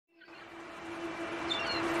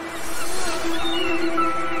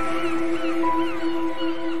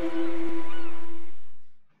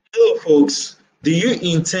folks, do you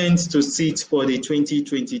intend to sit for the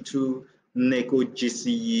 2022 Neco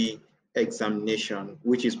Gce examination,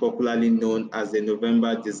 which is popularly known as the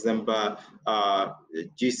November-December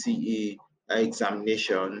GCE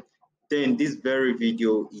examination? Then this very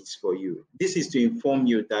video is for you. This is to inform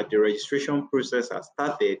you that the registration process has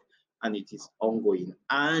started and it is ongoing,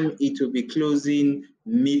 and it will be closing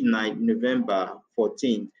midnight November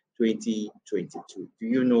 14th, 2022. Do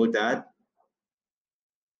you know that?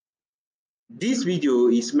 This video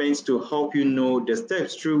is meant to help you know the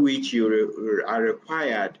steps through which you are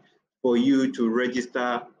required for you to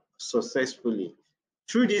register successfully.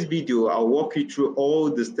 Through this video, I'll walk you through all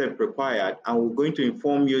the steps required, and we're going to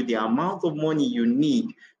inform you the amount of money you need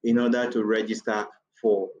in order to register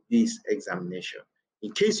for this examination.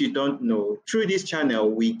 In case you don't know, through this channel,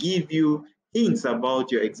 we give you hints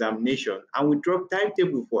about your examination, and we drop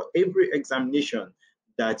timetable for every examination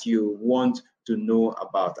that you want to know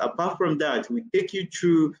about. Apart from that, we take you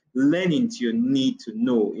through learnings you need to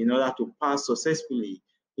know in order to pass successfully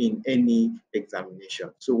in any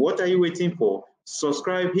examination. So what are you waiting for?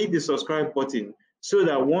 Subscribe, hit the subscribe button so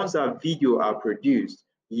that once our video are produced,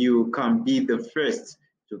 you can be the first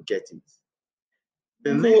to get it.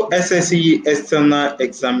 The Neco SSE external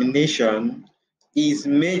examination is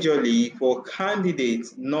majorly for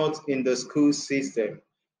candidates not in the school system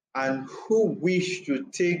and who wish to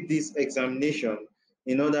take this examination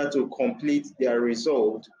in order to complete their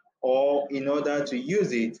result or in order to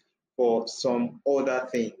use it for some other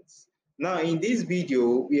things. Now, in this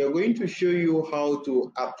video, we are going to show you how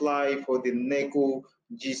to apply for the Neco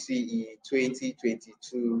GCE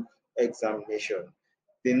 2022 examination.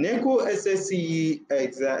 The Neco SSE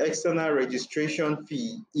external registration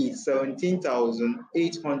fee is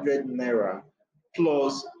 17,800 Naira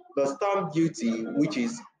plus the stamp duty, which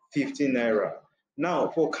is 50 Naira. Now,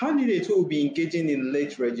 for candidates who will be engaging in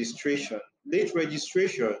late registration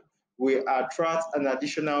will attract an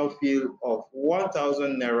additional fee of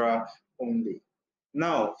 1,000 Naira only.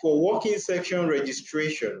 Now, for working section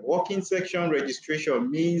registration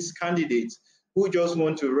means candidates who just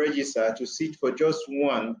want to register to sit for just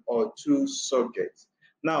one or two subjects.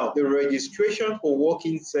 Now, the registration for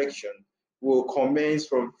working section will commence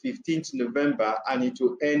from 15th November and it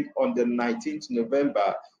will end on the 19th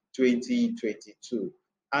November 2022.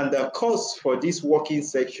 And the cost for this working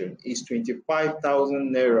section is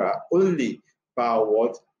 25,000 Naira only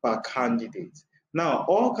per candidate. Now,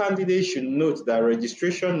 all candidates should note that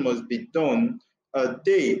registration must be done a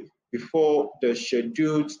day before the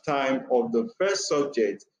scheduled time of the first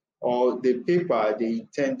subject or the paper they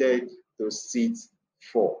intended to sit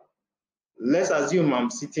for. Let's assume I'm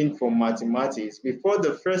sitting for mathematics. Before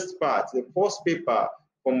the first paper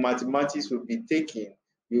for mathematics will be taken,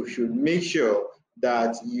 you should make sure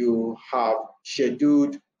that you have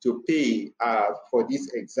scheduled to pay for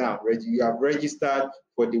this exam. You have registered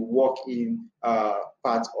for the walk-in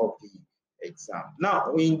part of the exam.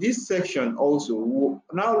 Now, in this section also, we'll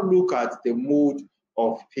now look at the mode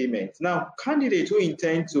of payment. Now, candidates who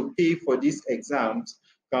intend to pay for these exams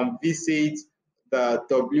can visit the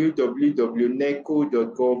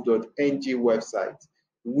www.neco.gov.ng website,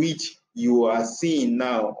 which you are seeing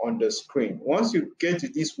now on the screen. Once you get to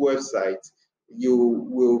this website, you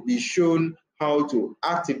will be shown how to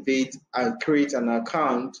activate and create an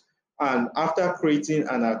account. And after creating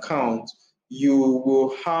an account, you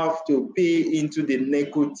will have to pay into the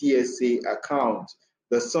Neco TSA account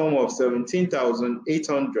the sum of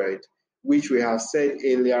 17,800, which we have said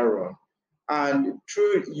earlier on. And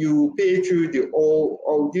you pay through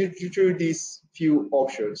through these few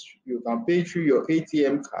options. You can pay through your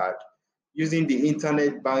ATM card using the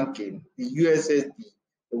internet banking, the USSD,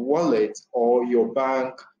 the wallet, or your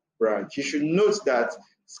bank branch. You should note that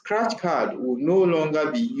scratch card will no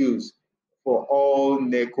longer be used for all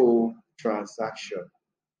Neco transaction.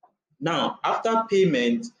 Now, after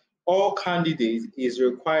payment, all candidates is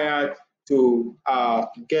required to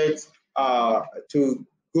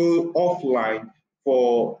go offline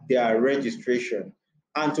for their registration.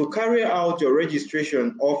 And to carry out your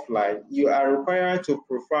registration offline, you are required to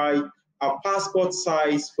provide a passport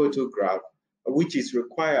size photograph, which is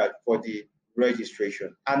required for the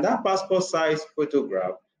registration. And that passport size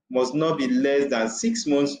photograph must not be less than 6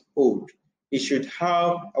 months old. It should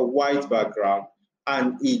have a white background,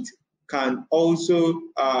 and it can also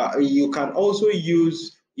you can also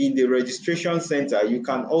use in the registration center. You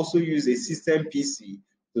can also use a system PC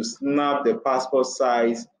to snap the passport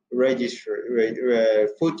size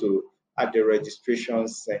photo at the registration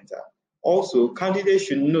center. Also, candidates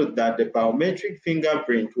should note that the biometric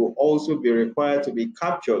fingerprint will also be required to be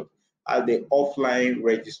captured at the offline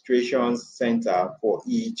registration center for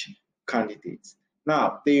each candidates.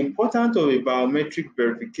 Now, the importance of a biometric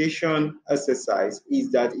verification exercise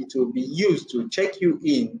is that it will be used to check you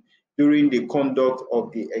in during the conduct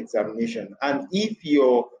of the examination. And if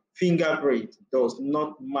your fingerprint does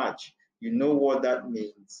not match, you know what that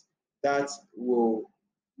means. That will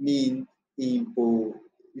mean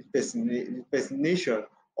impersonation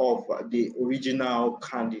of the original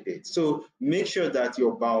candidate. So make sure that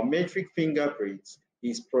your biometric fingerprint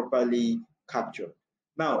is properly captured.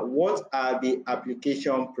 Now, what are the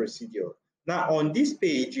application procedures? Now, on this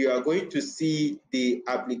page, you are going to see the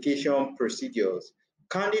application procedures.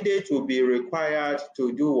 Candidates will be required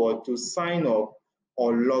to do what? To sign up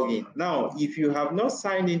or log in. Now, if you have not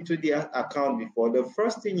signed into their account before, the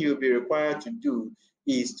first thing you'll be required to do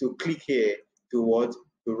is to click here to what?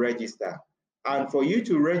 To register. And for you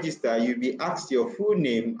to register, you'll be asked your full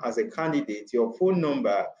name as a candidate, your phone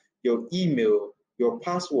number, your email, your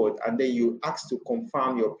password, and then you ask to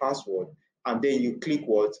confirm your password, and then you click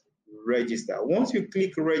what? Register. Once you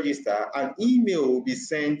click register, an email will be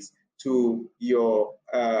sent to your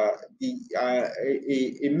a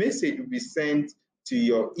message will be sent to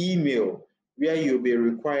your email where you'll be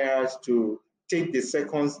required to take the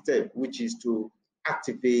second step, which is to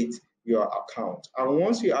activate your account. And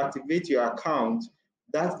once you activate your account,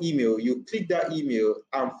 that email, you click that email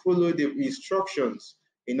and follow the instructions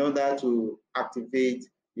in order to activate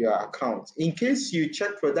your account. In case you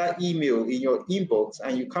check for that email in your inbox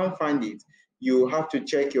and you can't find it, you have to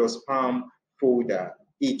check your spam folder.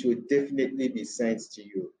 It will definitely be sent to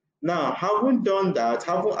you. Now, having done that,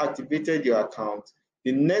 having activated your account,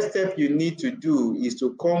 the next step you need to do is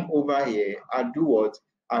to come over here and do what?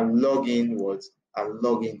 And log in what? And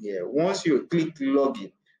log in here. Once you click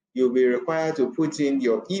login, you'll be required to put in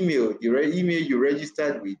your email, the email you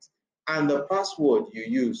registered with, and the password you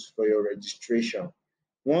use for your registration.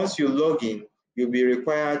 Once you log in, you'll be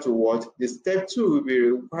required to what? The step 2 will be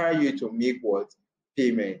require you to make what?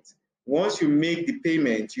 Payment. Once you make the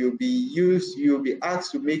payment, you'll be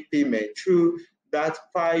asked to make payment through that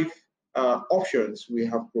 5 options we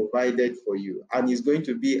have provided for you, and it's going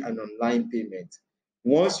to be an online payment.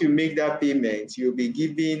 Once you make that payment, you'll be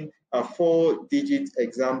given a 4-digit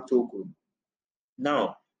exam token.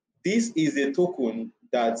 Now, this is a token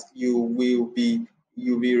that you'll be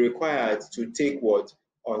required to take what?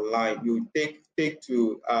 Online. You take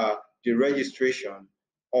to the registration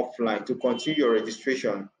offline, to continue your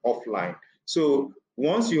registration offline. So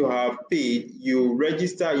once you have paid, you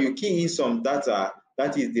register, you key in some data,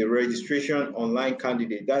 that is the registration online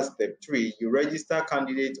candidate. That's step 3. You register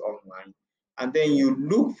candidate online, and then you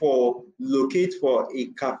locate for a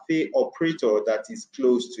cafe operator that is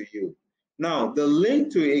close to you. Now, the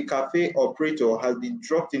link to a cafe operator has been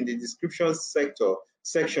dropped in the description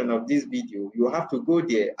section of this video. You have to go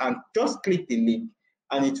there and just click the link,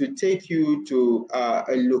 and it will take you to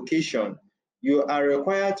a location. You are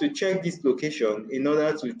required to check this location in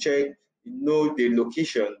order to know the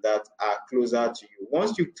location that are closer to you.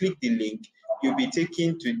 Once you click the link, you'll be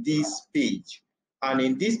taken to this page. And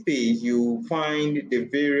in this page, you find the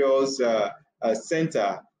various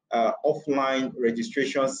offline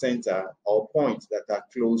registration center or points that are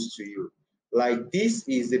close to you. Like this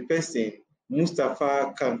is the person,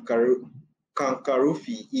 Mustafa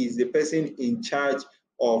Kankarufi is the person in charge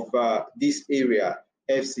of this area,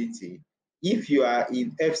 FCT. If you are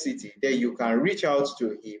in FCT, then you can reach out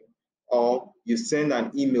to him, or you send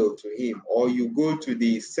an email to him, or you go to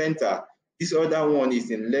the center. This other one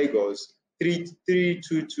is in Lagos,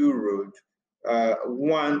 322 Road,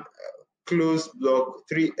 1 close block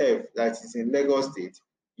 3F, that is in Lagos State.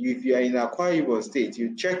 If you are in Akwa Ibom State,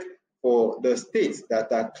 you check for the states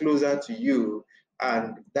that are closer to you,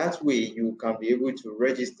 and that way you can be able to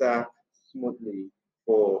register smoothly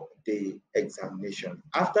for the examination.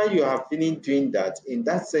 After you have finished doing that, in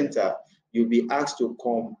that center, you'll be asked to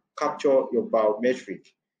come capture your biometric.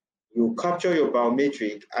 You capture your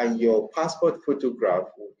biometric and your passport photograph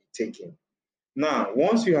will be taken. Now,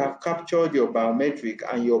 once you have captured your biometric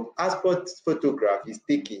and your passport photograph is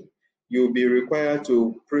taken, you'll be required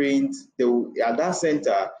to print, at that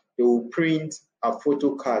center, they will print a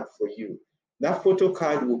photo card for you. That photo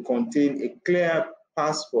card will contain a clear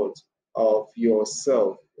passport of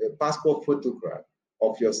yourself, a passport photograph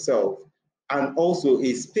of yourself, and also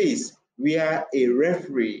a space where a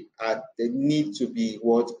referee need to be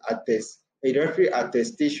a referee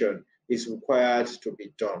attestation is required to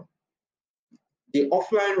be done. The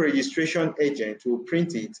offline registration agent will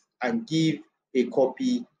print it and give a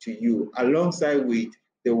copy to you alongside with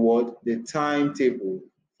the timetable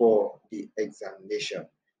for the examination.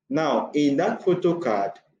 Now, in that photo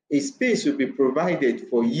card, a space will be provided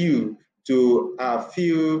for you to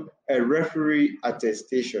fill a referee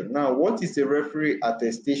attestation. Now, what is a referee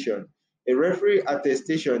attestation? A referee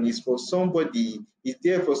attestation is for somebody, is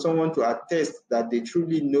there for someone to attest that they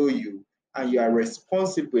truly know you and you are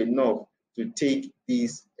responsible enough to take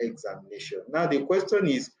this examination. Now, the question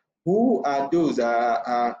is, who are those that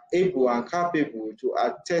are able and capable to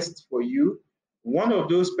attest for you? One of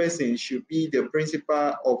those persons should be the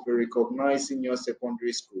principal of a recognized senior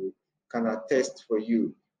secondary school can attest for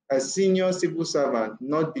you. A senior civil servant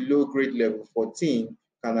not below grade level 14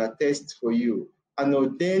 can attest for you. An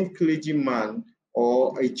ordained clergyman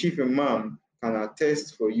or a chief imam can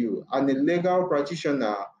attest for you. And a legal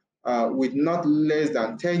practitioner with not less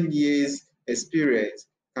than 10 years experience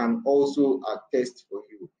can also attest for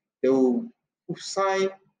you. They will sign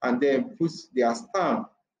and then put their stamp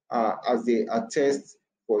as they attest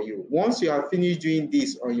for you. Once you have finished doing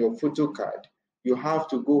this on your photo card, you have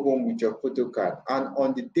to go home with your photo card. And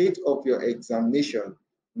on the date of your examination,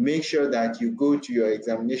 make sure that you go to your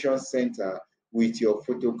examination center with your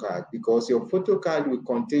photo card, because your photo card will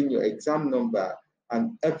contain your exam number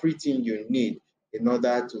and everything you need in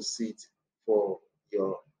order to sit for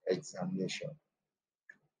your examination.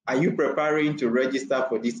 Are you preparing to register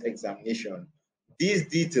for this examination? This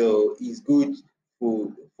detail is good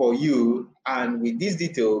for you, and with this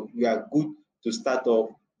detail, you are good to start off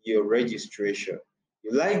your registration.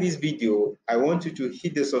 If you like this video, I want you to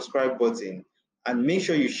hit the subscribe button and make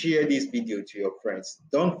sure you share this video to your friends.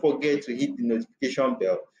 Don't forget to hit the notification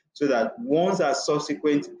bell so that once our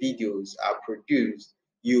subsequent videos are produced,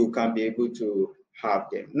 you can be able to have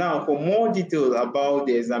them. Now, for more details about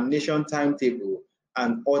the examination timetable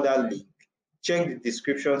and other links, check the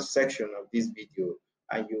description section of this video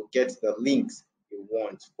and you'll get the links you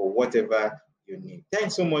want for whatever you need.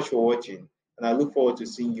 Thanks so much for watching, and I look forward to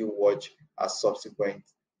seeing you watch our subsequent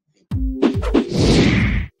videos.